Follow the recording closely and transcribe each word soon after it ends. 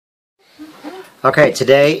Okay,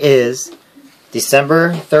 today is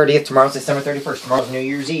December 30th. Tomorrow's December 31st. Tomorrow's New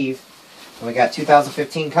Year's Eve. And we got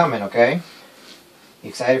 2015 coming, okay? You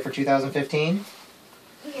excited for 2015?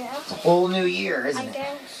 Yeah. It's a whole new year, isn't it? I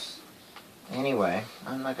guess. Anyway,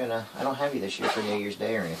 I don't have you this year for New Year's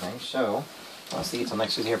Day or anything, so I'll see you till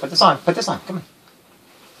next week. Here, put this on. Put this on. Come on.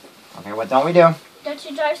 Okay, what don't we do? That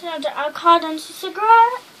you guys have the alcohol and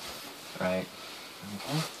cigarette? Right.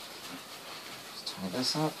 Okay. Let's tie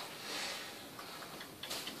this up.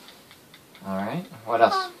 Alright, what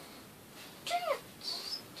else?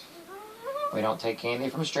 We don't take candy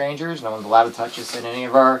from strangers. No one's allowed to touch us in any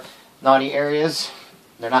of our naughty areas.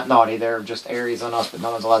 They're not naughty, they're just areas on us, but no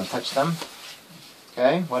one's allowed to touch them.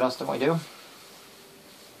 Okay, what else don't we do?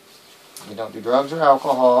 We don't do drugs or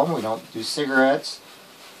alcohol. We don't do cigarettes.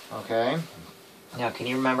 Okay. Now, can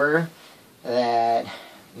you remember that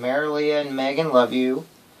Marilee and Megan love you,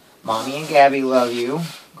 Mommy and Gabby love you,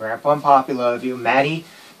 Grandpa and Poppy love you, Maddie,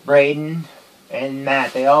 Braden, and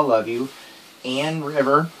Matt, they all love you. Ann,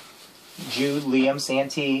 River, Jude, Liam,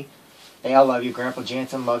 Santee, they all love you. Grandpa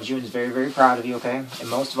Jansen loves you and is very, very proud of you, okay? And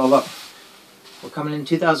most of all, look, we're coming in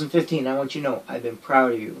 2015. I want you to know I've been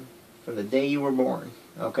proud of you from the day you were born,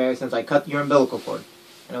 okay? Since I cut your umbilical cord.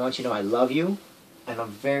 And I want you to know I love you, and I'm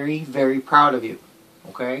very, very proud of you,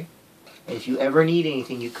 okay? And if you ever need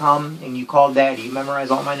anything, you come and you call Daddy. You memorize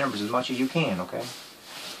all my numbers as much as you can, okay?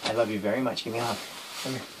 I love you very much. Give me a hug.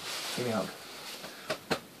 Come here. Give me a hug.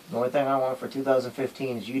 The only thing I want for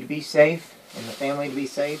 2015 is you to be safe and the family to be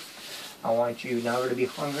safe. I want you never to be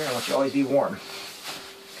hungry. I want you to always be warm.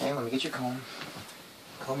 Okay, let me get your comb.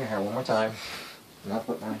 Comb your hair one more time. And I'll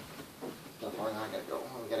put my stuff on. I gotta go.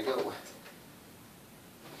 We gotta go.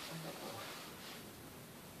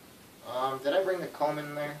 Did I bring the comb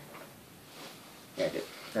in there? Yeah, I did.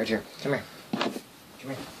 Right here. Come here. Come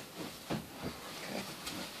here.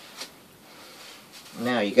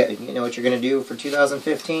 Now, you know what you're going to do for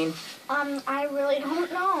 2015? I really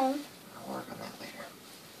don't know. I'll work on that later.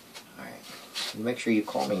 Alright. Make sure you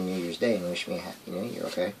call me New Year's Day and wish me a Happy New Year,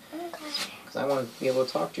 okay? Okay. Because I want to be able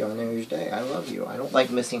to talk to you on New Year's Day. I love you. I don't like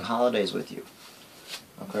missing holidays with you.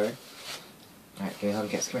 Okay? Alright, give me a hug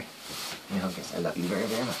and kiss. Come here. Give me a hug and kiss. I love you very,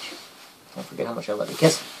 very much. Don't forget how much I love you.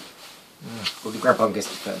 Kiss. Go give Grandpa a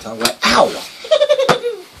kiss. Tell him what. Ow!